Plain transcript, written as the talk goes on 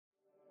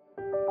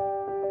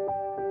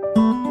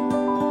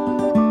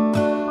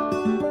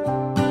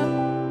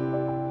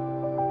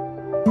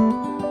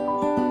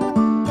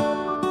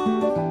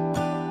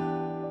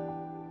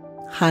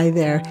Hi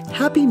there.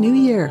 Happy New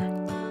Year.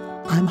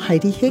 I'm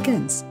Heidi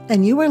Higgins,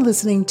 and you are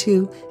listening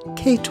to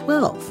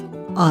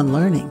K-12 on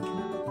Learning.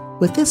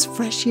 With this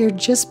fresh year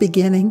just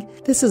beginning,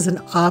 this is an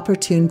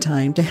opportune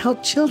time to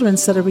help children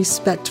set a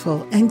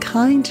respectful and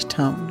kind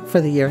tone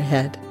for the year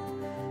ahead.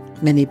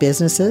 Many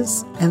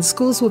businesses and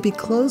schools will be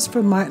closed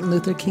for Martin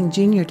Luther King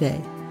Jr.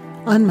 Day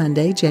on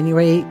Monday,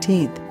 January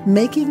 18th,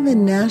 making the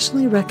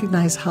nationally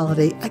recognized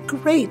holiday a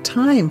great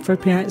time for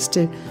parents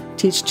to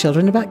teach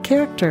children about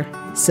character,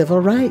 civil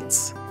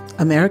rights,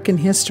 American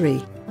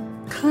history,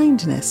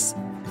 kindness,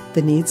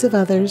 the needs of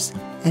others,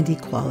 and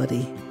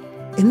equality.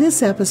 In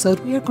this episode,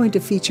 we are going to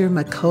feature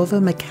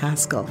Makova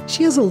McCaskill.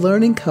 She is a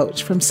learning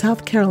coach from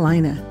South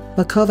Carolina.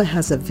 Makova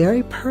has a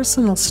very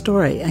personal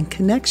story and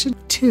connection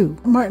to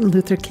Martin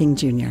Luther King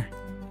Jr.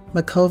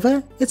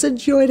 Makova, it's a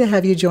joy to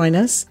have you join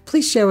us.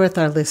 Please share with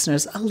our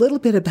listeners a little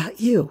bit about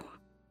you.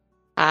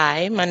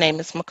 Hi, my name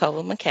is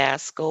Makova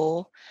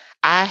McCaskill.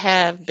 I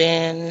have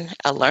been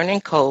a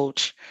learning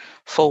coach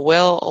for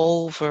well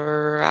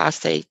over, I'll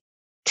say,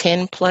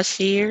 10 plus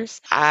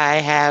years. I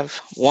have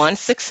one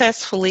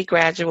successfully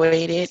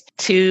graduated,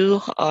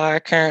 two are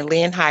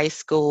currently in high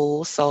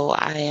school, so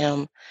I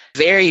am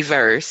very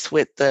versed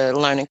with the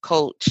learning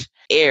coach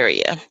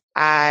area.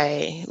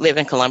 I live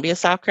in Columbia,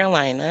 South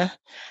Carolina.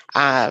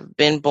 I've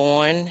been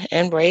born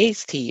and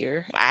raised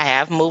here. I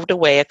have moved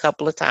away a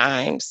couple of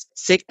times.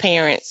 Sick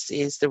parents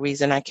is the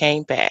reason I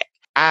came back.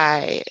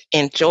 I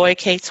enjoy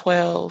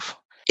K-12.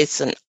 It's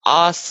an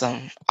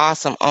awesome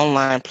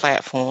online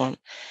platform.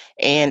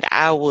 And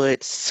I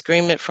would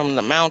scream it from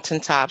the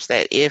mountaintops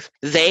that if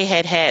they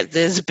had had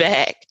this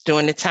back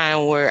during the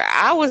time where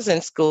I was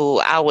in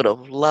school, I would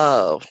have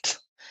loved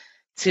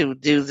to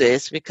do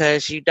this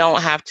because you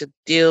don't have to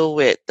deal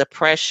with the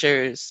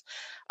pressures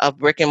of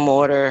brick and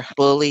mortar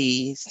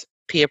bullies,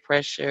 peer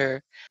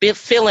pressure,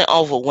 feeling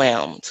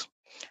overwhelmed.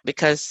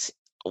 Because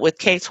with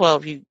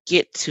K-12, you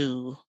get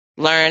to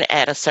learn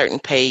at a certain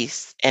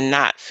pace and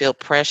not feel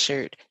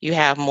pressured. You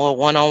have more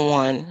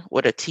one-on-one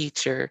with a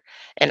teacher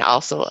and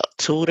also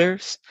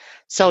tutors.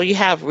 So you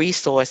have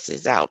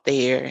resources out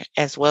there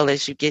as well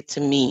as you get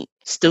to meet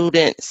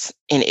students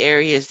in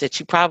areas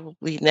that you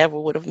probably never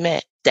would have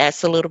met.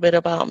 That's a little bit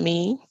about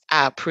me.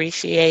 I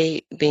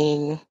appreciate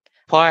being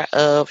part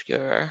of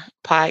your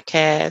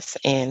podcast,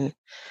 and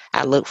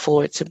I look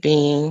forward to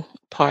being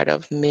part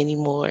of many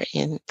more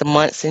in the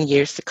months and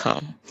years to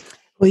come.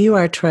 Well, you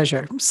are a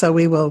treasure, so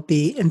we will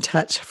be in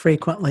touch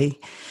frequently.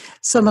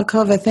 So,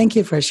 Makova, thank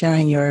you for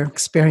sharing your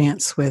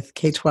experience with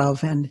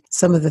K-12 and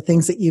some of the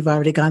things that you've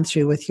already gone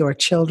through with your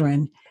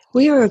children.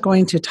 We are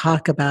going to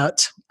talk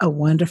about a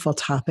wonderful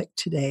topic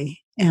today,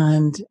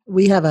 and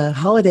we have a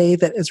holiday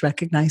that is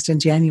recognized in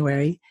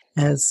January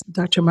as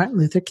Dr. Martin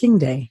Luther King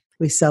Day.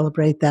 We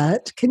celebrate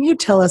that. Can you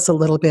tell us a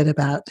little bit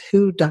about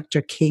who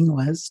Dr. King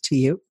was to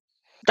you?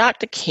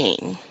 Dr.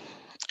 King,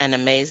 an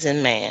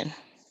amazing man,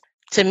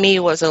 to me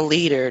was a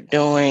leader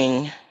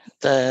during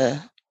the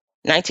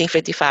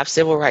 1955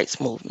 Civil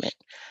Rights Movement,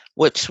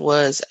 which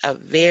was a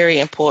very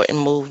important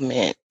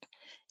movement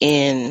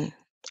in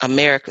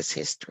America's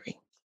history.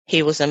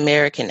 He was an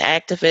American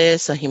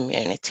activist, a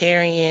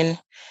humanitarian,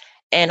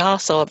 and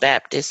also a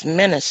Baptist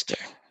minister.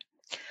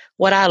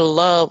 What I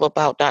love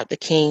about Dr.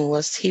 King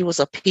was he was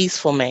a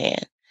peaceful man.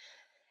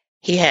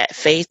 He had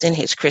faith in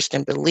his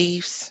Christian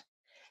beliefs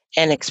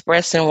and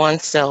expressing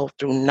oneself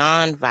through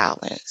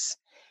nonviolence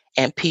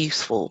and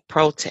peaceful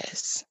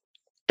protests.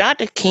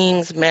 Dr.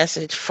 King's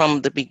message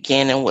from the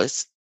beginning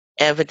was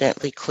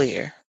evidently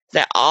clear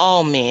that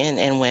all men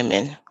and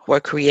women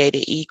were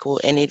created equal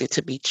and needed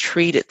to be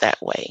treated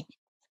that way.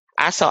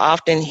 I so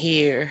often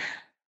hear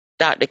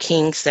Dr.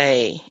 King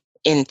say,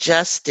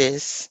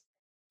 injustice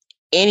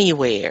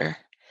anywhere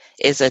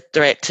is a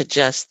threat to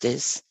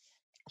justice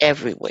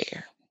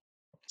everywhere.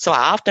 So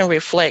I often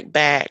reflect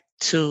back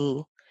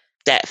to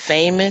that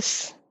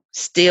famous,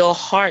 still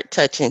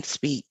heart-touching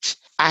speech,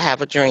 I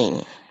Have a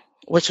Dream,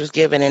 which was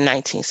given in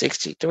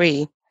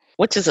 1963,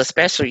 which is a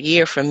special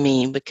year for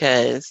me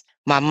because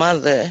my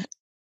mother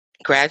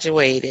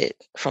graduated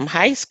from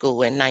high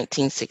school in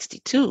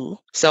 1962.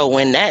 So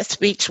when that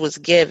speech was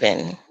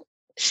given,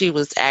 she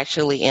was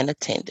actually in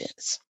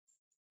attendance.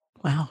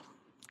 Wow.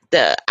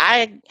 The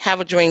I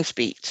Have a Dream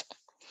speech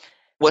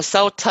was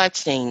so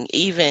touching,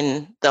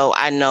 even though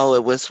I know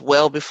it was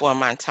well before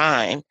my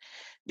time,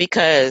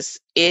 because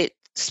it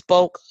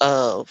spoke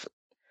of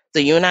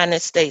the United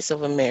States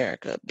of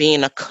America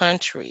being a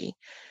country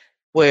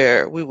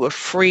where we were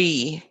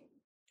free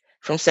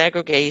from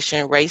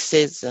segregation,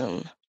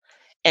 racism,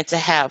 and to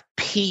have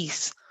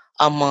peace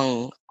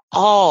among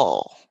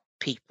all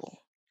people.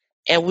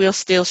 And we're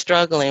still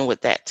struggling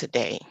with that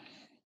today.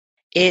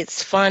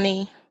 It's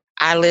funny.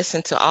 I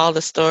listen to all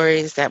the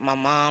stories that my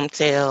mom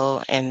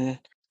tell, and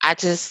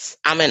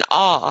I'm in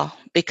awe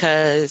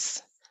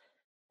because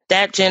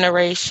that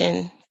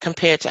generation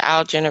compared to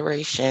our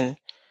generation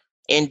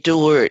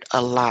endured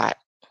a lot.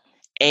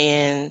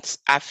 And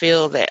I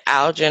feel that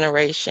our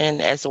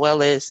generation, as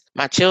well as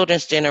my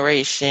children's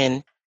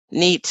generation,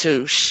 need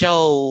to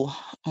show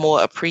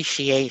more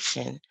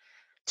appreciation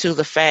to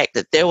the fact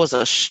that there was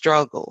a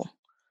struggle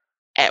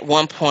at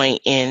one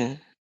point in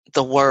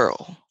the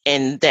world,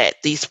 and that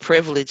these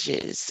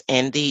privileges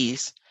and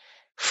these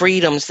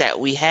freedoms that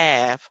we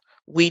have,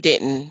 we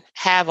didn't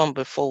have them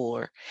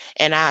before.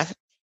 And I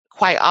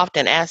quite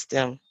often ask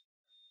them,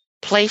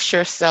 place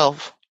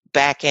yourself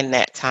back in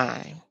that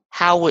time.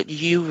 How would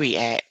you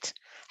react?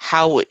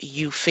 How would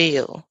you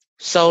feel?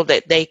 So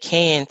that they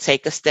can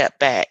take a step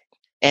back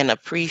and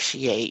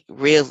appreciate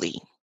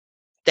really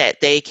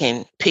that they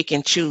can pick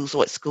and choose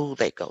what school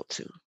they go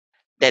to,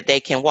 that they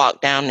can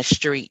walk down the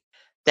street,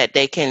 that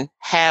they can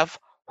have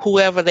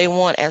whoever they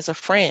want as a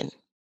friend.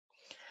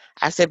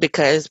 I said,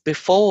 because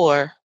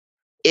before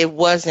it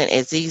wasn't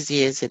as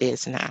easy as it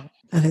is now.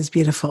 That is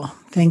beautiful.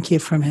 Thank you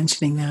for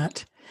mentioning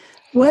that.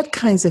 What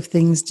kinds of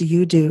things do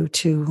you do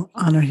to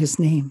honor his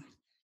name?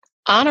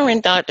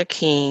 Honoring Dr.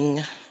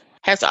 King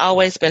has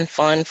always been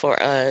fun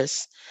for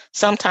us.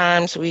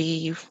 Sometimes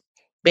we've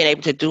been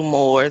able to do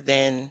more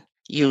than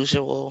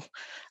usual.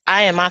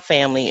 I and my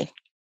family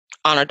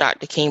honor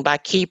Dr. King by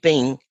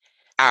keeping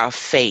our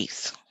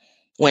faith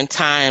when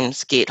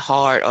times get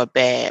hard or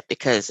bad,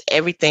 because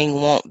everything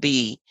won't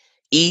be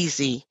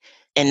easy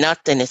and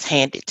nothing is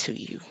handed to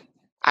you.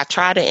 I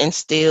try to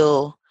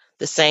instill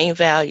the same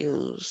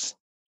values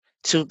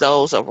to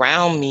those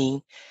around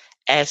me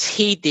as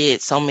he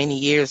did so many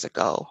years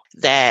ago,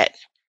 that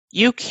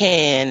you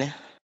can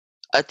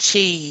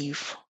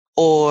achieve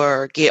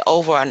or get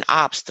over an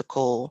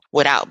obstacle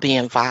without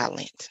being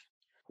violent,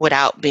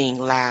 without being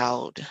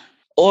loud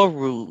or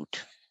rude.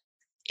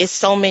 It's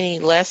so many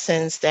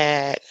lessons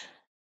that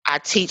I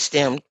teach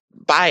them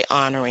by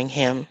honoring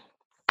him.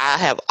 I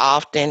have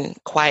often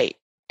quite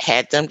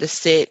had them to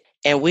sit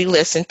and we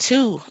listen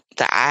to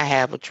the I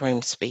Have a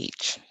Dream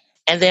speech.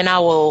 And then I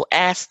will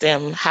ask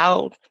them,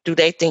 how do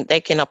they think they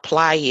can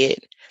apply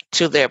it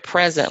to their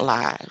present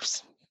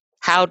lives?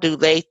 How do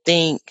they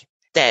think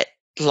that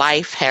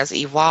life has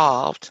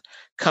evolved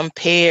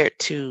compared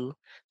to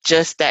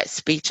just that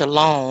speech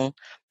alone,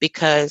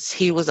 because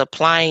he was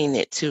applying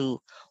it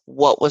to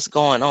what was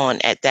going on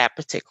at that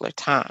particular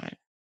time?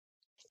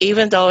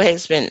 Even though it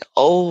has been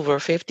over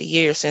 50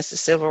 years since the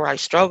civil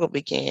rights struggle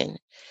began,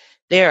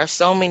 there are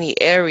so many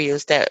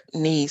areas that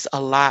needs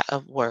a lot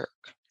of work.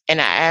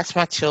 And I ask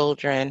my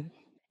children,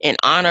 in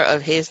honor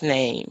of his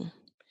name,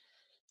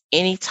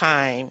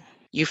 anytime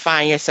you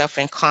find yourself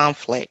in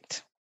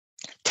conflict,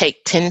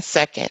 take 10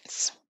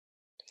 seconds,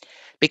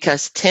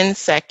 because 10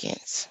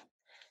 seconds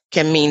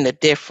can mean the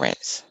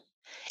difference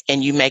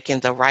in you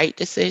making the right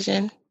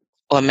decision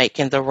or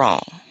making the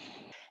wrong.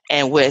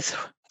 And with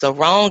the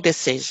wrong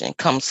decision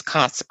comes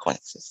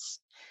consequences.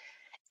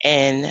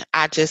 And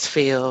I just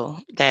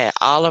feel that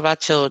all of our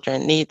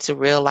children need to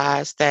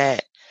realize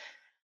that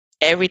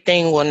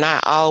everything will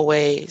not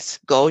always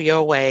go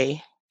your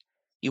way.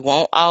 You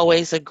won't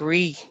always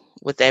agree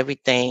with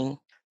everything,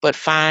 but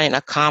find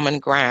a common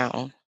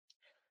ground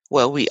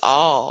where we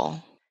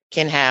all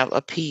can have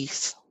a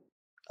piece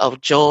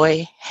of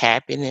joy,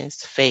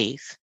 happiness,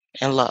 faith,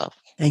 and love.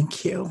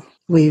 Thank you.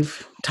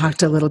 We've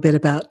talked a little bit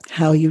about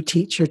how you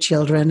teach your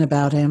children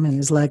about him and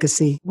his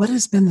legacy. What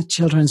has been the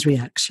children's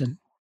reaction?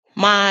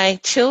 My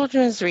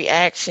children's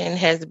reaction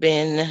has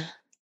been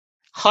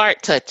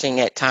heart-touching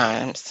at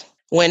times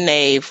when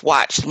they've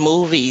watched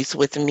movies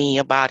with me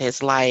about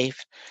his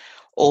life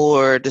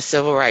or the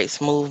civil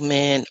rights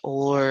movement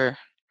or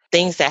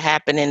things that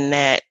happened in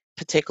that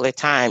particular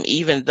time.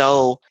 Even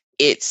though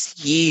it's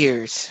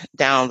years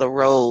down the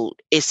road,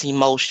 it's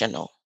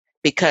emotional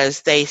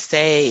because they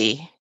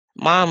say,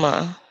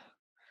 Mama,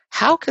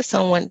 how could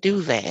someone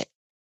do that?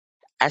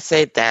 I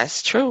said,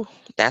 that's true.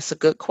 That's a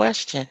good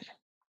question.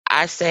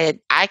 I said,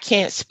 I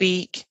can't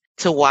speak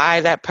to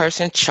why that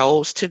person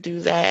chose to do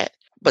that,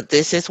 but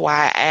this is why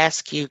I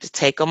ask you to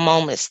take a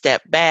moment,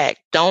 step back.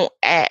 Don't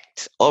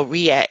act or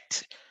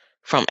react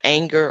from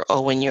anger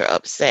or when you're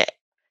upset,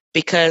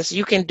 because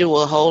you can do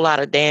a whole lot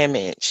of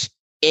damage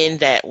in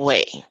that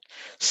way.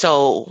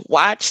 So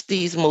watch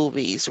these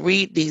movies,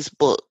 read these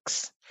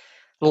books,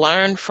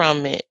 learn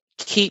from it,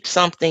 keep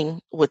something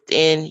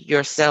within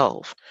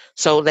yourself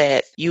so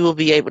that you will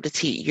be able to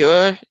teach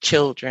your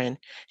children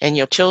and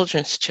your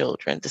children's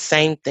children the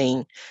same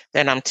thing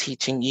that I'm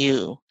teaching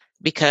you,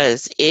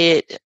 because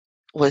it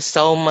was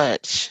so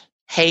much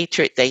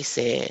hatred, they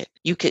said.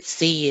 You could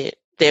see it.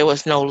 There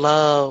was no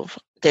love.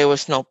 There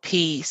was no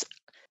peace.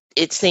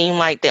 It seemed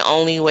like the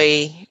only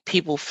way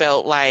people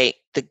felt like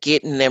to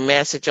getting their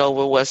message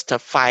over was to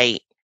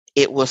fight.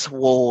 It was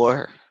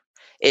war.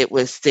 It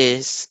was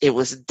this. It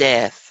was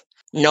death.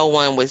 No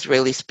one was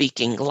really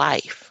speaking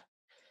life.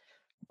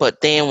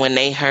 But then when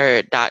they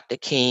heard Dr.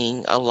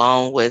 King,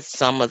 along with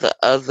some of the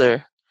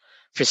other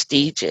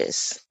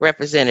prestigious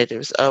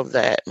representatives of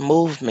that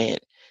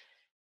movement,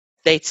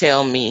 they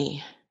tell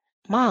me,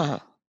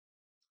 Mom,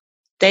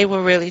 they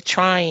were really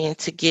trying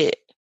to get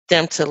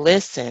them to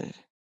listen.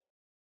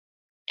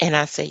 And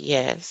I say,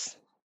 yes,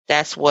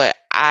 that's what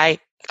I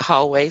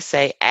always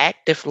say.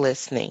 Active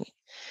listening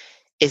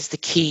is the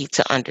key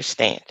to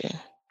understanding.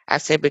 I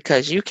said,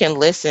 because you can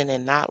listen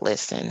and not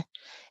listen.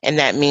 And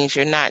that means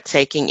you're not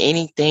taking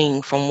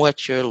anything from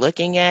what you're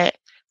looking at,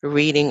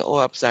 reading,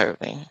 or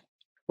observing.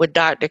 With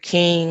Dr.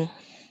 King,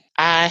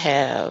 I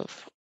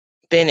have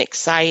been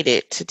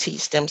excited to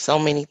teach them so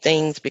many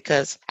things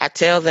because I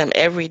tell them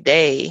every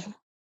day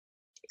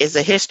is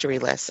a history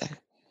lesson.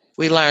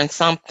 We learn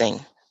something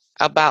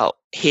about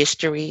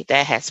history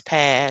that has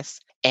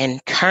passed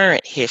and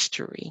current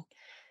history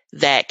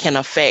that can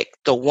affect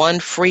the one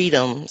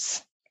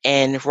freedoms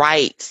and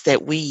rights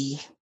that we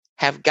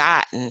have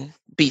gotten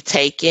be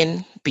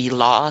taken, be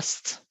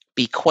lost,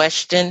 be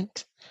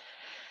questioned.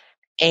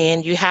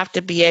 And you have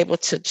to be able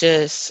to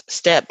just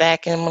step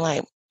back and be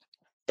like,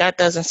 that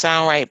doesn't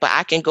sound right, but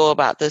I can go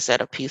about this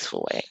at a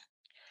peaceful way.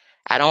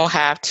 I don't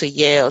have to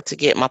yell to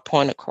get my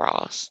point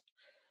across.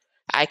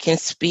 I can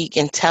speak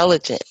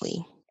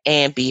intelligently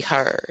and be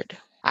heard.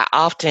 I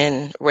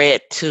often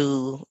read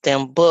to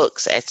them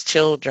books as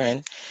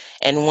children,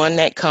 and one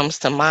that comes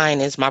to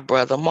mind is My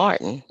Brother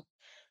Martin.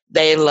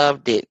 They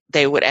loved it.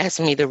 They would ask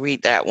me to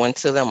read that one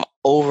to them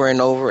over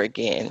and over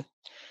again.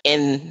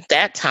 In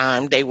that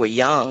time, they were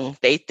young.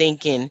 They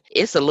thinking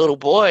it's a little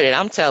boy that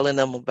I'm telling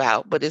them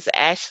about, but it's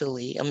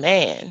actually a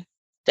man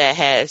that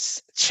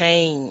has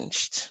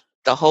changed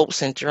the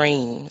hopes and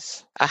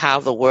dreams of how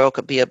the world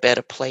could be a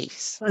better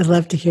place. I'd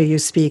love to hear you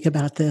speak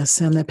about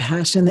this and the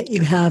passion that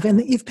you have and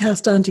that you've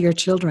passed on to your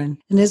children.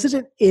 And isn't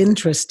it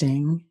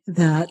interesting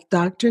that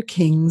Dr.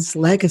 King's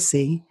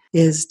legacy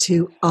is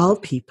to all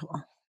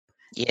people,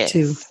 to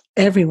Yes.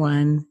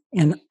 everyone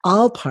in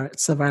all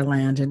parts of our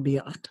land and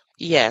beyond?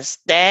 Yes,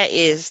 that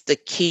is the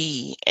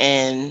key.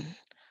 And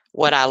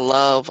what I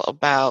love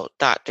about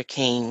Dr.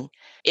 King,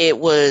 it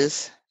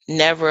was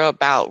never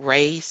about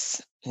race,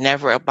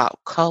 never about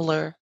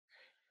color.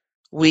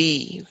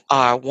 We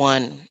are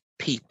one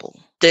people.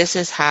 This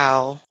is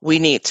how we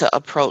need to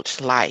approach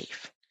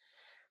life.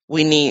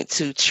 We need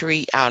to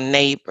treat our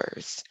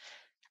neighbors,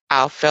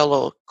 our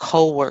fellow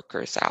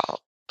coworkers, our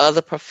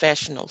other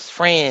professionals,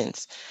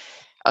 friends,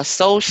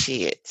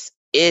 associates.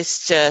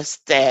 It's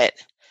just that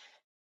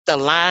the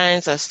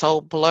lines are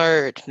so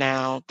blurred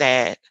now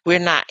that we're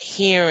not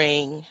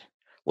hearing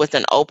with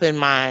an open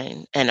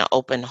mind and an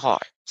open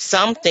heart.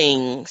 Some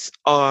things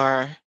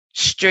are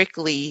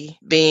strictly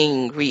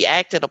being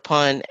reacted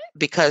upon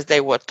because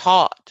they were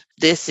taught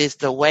this is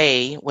the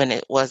way when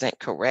it wasn't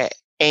correct.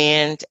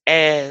 And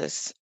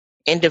as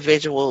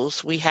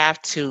individuals, we have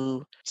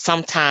to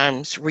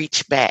sometimes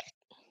reach back,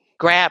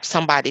 grab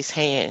somebody's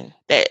hand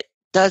that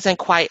doesn't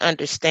quite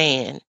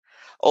understand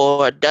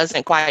or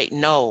doesn't quite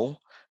know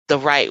the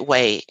right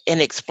way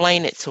and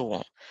explain it to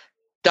them.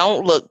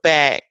 Don't look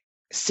back,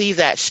 see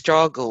that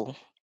struggle,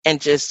 and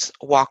just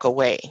walk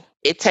away.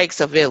 It takes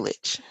a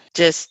village.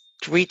 Just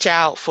reach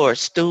out for a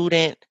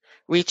student,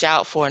 reach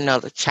out for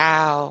another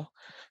child,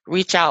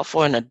 reach out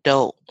for an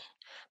adult,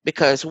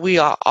 because we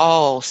are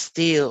all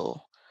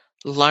still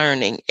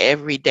learning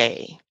every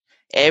day.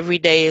 Every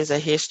day is a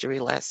history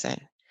lesson.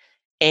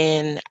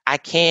 And I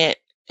can't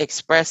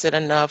express it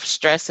enough,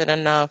 stress it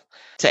enough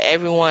to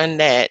everyone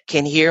that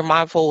can hear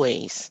my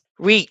voice.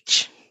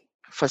 Reach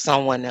for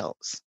someone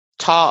else.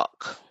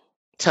 Talk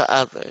to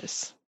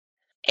others.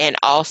 And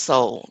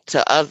also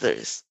to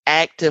others,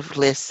 active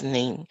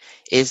listening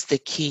is the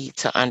key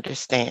to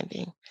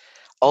understanding.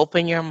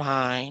 Open your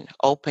mind,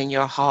 open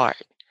your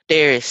heart.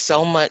 There is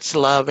so much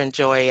love and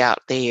joy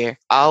out there.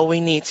 All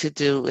we need to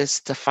do is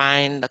to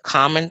find the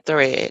common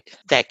thread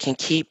that can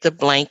keep the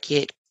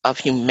blanket of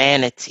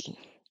humanity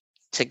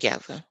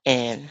together,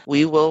 and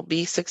we will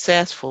be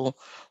successful.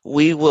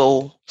 We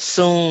will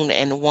soon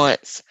and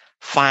once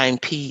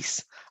find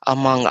peace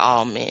among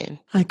all men.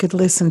 I could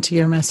listen to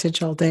your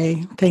message all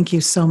day. Thank you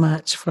so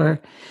much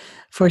for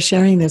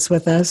sharing this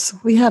with us.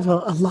 We have a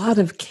lot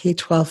of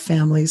K-12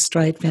 families,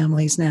 Stride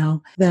families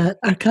now, that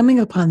are coming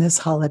upon this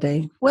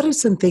holiday. What are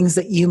some things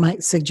that you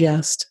might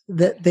suggest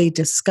that they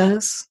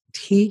discuss,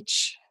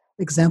 teach,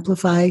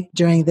 exemplify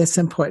during this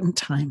important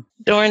time?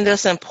 During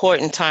this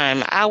important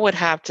time, I would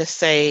have to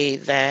say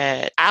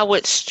that I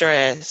would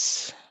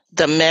stress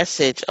the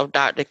message of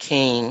Dr.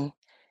 King,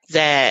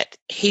 that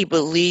he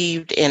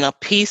believed in a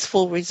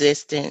peaceful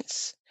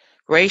resistance,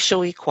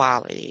 racial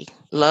equality,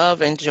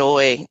 love and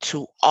joy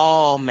to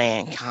all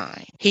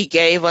mankind. He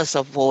gave us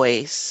a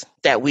voice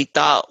that we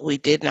thought we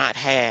did not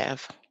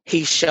have.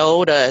 He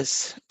showed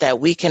us that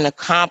we can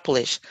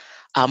accomplish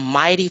a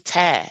mighty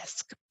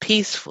task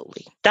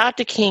peacefully.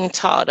 Dr. King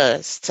taught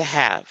us to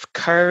have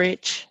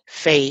courage,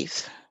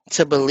 faith,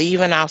 to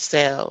believe in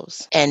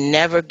ourselves, and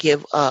never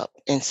give up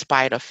in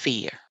spite of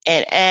fear.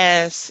 And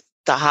as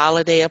the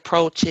holiday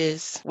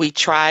approaches, we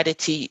try to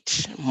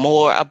teach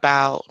more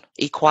about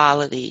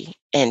equality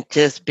and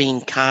just being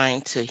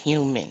kind to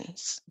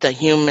humans, the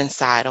human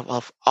side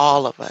of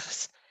all of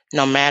us,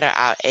 no matter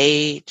our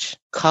age,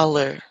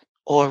 color,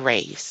 or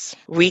race.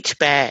 Reach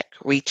back,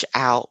 reach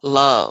out,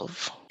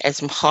 love as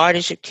hard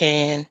as you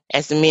can,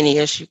 as many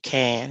as you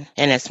can,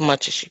 and as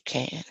much as you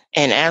can.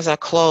 And as I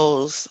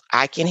close,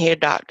 I can hear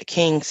Dr.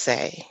 King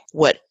say,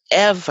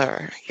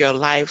 whatever your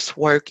life's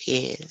work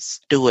is,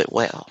 do it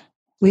well.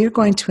 We are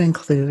going to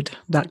include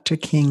Dr.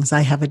 King's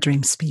I Have a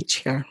Dream speech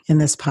here in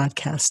this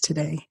podcast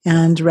today,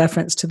 and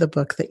reference to the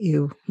book that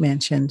you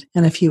mentioned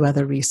and a few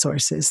other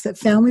resources that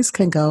families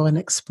can go and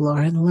explore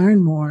and learn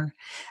more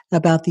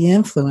about the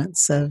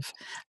influence of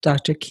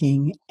Dr.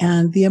 King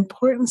and the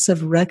importance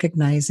of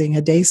recognizing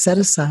a day set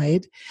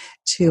aside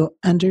to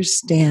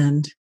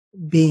understand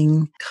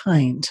being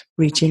kind,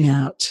 reaching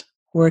out,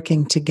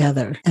 working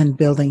together, and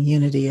building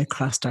unity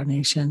across our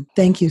nation.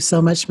 Thank you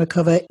so much,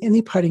 Makova.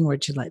 Any parting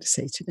words you'd like to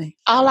say today?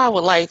 All I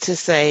would like to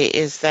say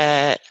is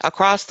that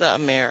across the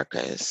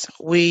Americas,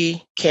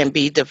 we can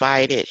be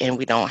divided and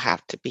we don't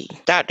have to be.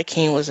 Dr.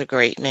 King was a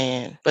great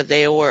man, but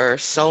there were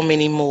so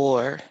many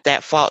more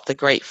that fought the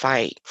great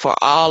fight for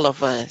all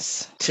of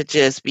us to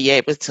just be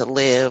able to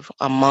live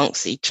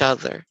amongst each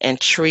other and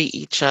treat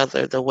each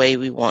other the way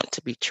we want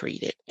to be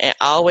treated. And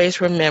always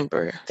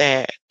remember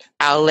that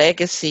our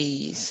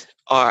legacies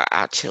are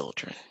our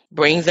children.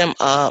 Bring them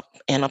up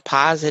in a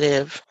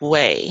positive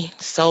way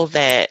so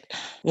that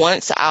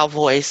once our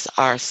voice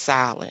are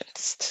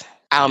silenced,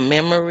 our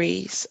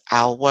memories,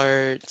 our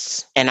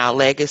words, and our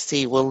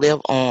legacy will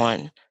live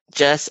on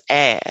just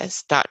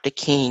as Dr.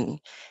 King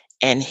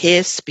and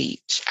his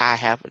speech, I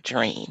Have a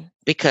Dream,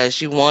 because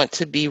you want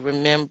to be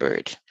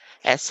remembered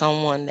as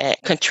someone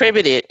that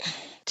contributed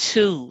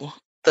to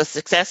the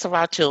success of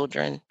our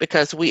children,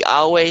 because we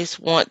always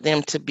want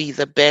them to be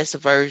the best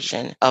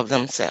version of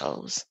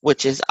themselves,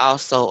 which is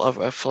also a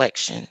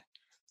reflection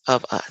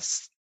of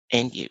us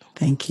and you.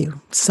 Thank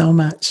you so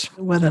much.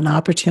 What an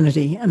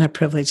opportunity and a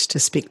privilege to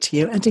speak to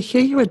you and to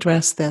hear you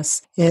address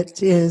this.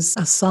 It is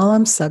a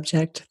solemn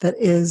subject that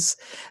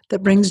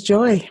brings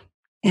joy,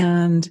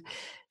 and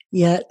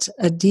yet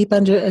a deep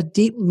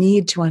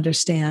need to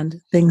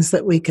understand things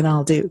that we can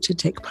all do to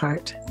take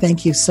part.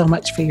 Thank you so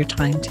much for your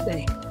time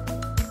today.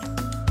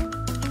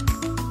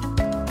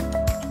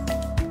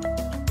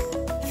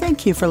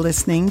 Thank you for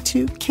listening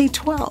to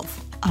K-12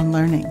 on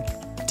Learning.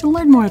 To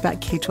learn more about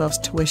K-12's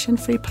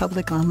tuition-free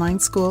public online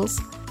schools,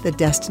 the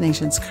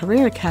Destinations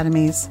Career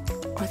Academies,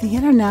 or the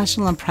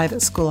international and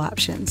private school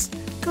options,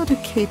 go to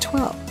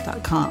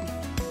k12.com.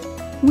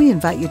 We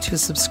invite you to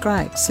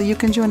subscribe so you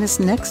can join us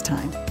next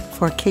time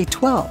for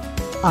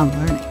K-12 on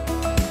Learning.